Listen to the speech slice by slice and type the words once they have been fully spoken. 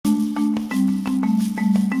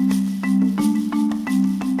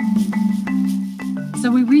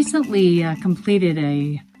recently completed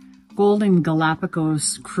a Golden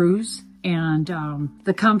Galapagos cruise, and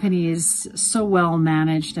the company is so well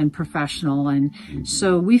managed and professional, and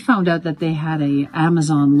so we found out that they had a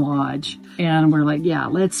Amazon lodge, and we're like, yeah,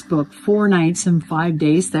 let's book 4 nights and 5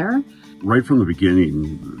 days there. Right from the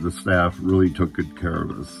beginning, the staff really took good care of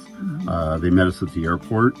us. They met us at the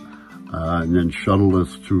airport and then shuttled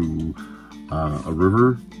us to a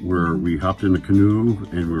river where we hopped in a canoe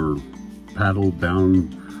and we were paddled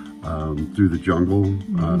down through the jungle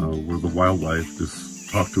where the wildlife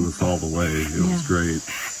just talked to us all the way. It was great.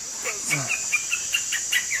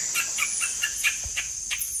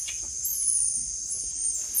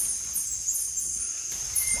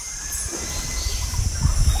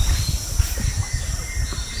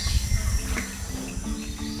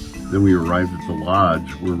 Then we arrived at the lodge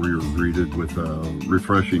where we were greeted with a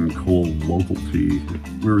refreshing cold local tea.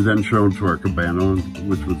 We were then shown to our cabana,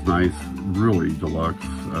 which was nice, really deluxe.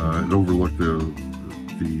 It overlooked the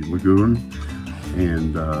lagoon,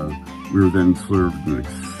 and we were then served an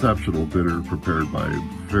exceptional dinner prepared by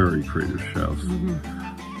very creative chefs.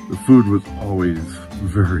 The food was always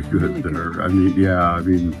very good really there.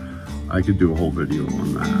 Good. I could do a whole video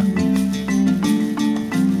on that.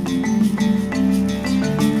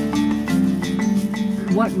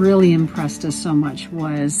 What really impressed us so much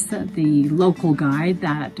was the local guide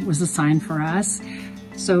that was assigned for us.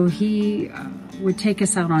 So he would take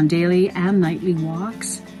us out on daily and nightly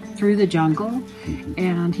walks through the jungle,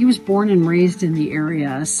 and he was born and raised in the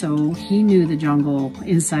area, so he knew the jungle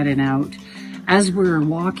inside and out. As we were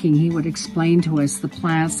walking, he would explain to us the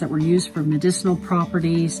plants that were used for medicinal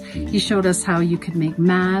properties. He showed us how you could make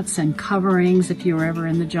mats and coverings if you were ever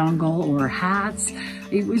in the jungle, or hats.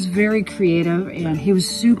 It was very creative, and he was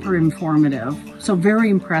super informative. So very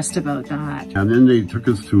impressed about that. And then they took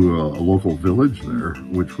us to a local village there,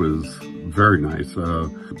 which was very nice.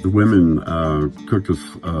 The women cooked us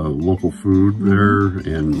local food there,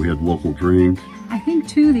 and we had local drink. I think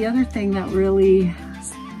too, the other thing that really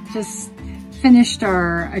just finished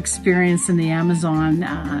our experience in the Amazon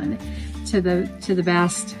to the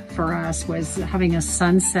best for us was having a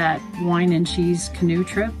sunset wine and cheese canoe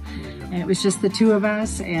trip. And it was just the two of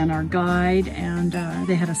us and our guide, and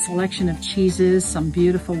they had a selection of cheeses, some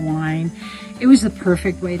beautiful wine. It was the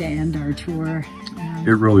perfect way to end our tour.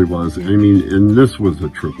 It really was. Yeah. I mean, and this was a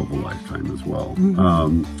trip of a lifetime as well.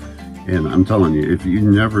 And I'm telling you, if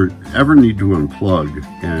you ever need to unplug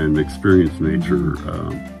and experience nature,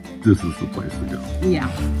 this is the place to go. Yeah.